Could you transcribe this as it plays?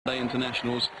one-day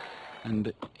internationals,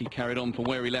 and he carried on from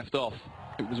where he left off.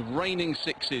 It was raining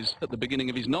sixes at the beginning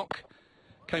of his knock.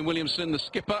 Kane Williamson, the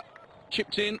skipper,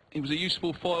 chipped in. He was a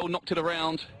useful foil, knocked it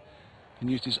around, and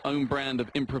used his own brand of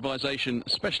improvisation,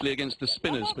 especially against the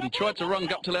spinners. But he tried to run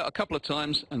Guptill out a couple of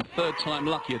times, and third time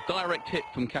lucky, a direct hit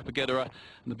from Kapagedera,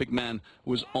 and the big man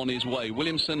was on his way.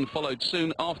 Williamson followed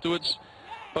soon afterwards,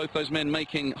 both those men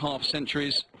making half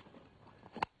centuries.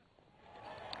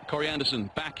 Corey Anderson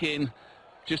back in,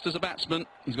 just as a batsman.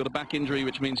 He's got a back injury,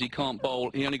 which means he can't bowl.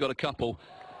 He only got a couple.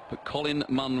 But Colin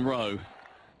Munro, a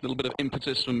little bit of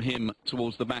impetus from him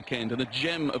towards the back end, and a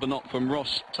gem of a knock from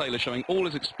Ross Taylor, showing all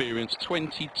his experience.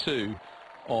 22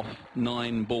 off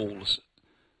 9 balls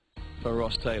for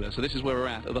Ross Taylor. So this is where we're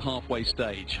at the halfway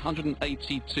stage.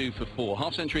 182 for 4.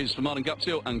 Half centuries for Martin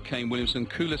Guptill and Kane Williamson.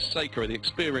 Kulasekara, the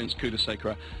experienced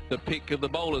Kulasekara, the pick of the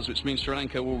bowlers, which means Sri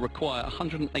Lanka will require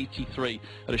 183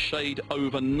 at a shade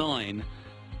over 9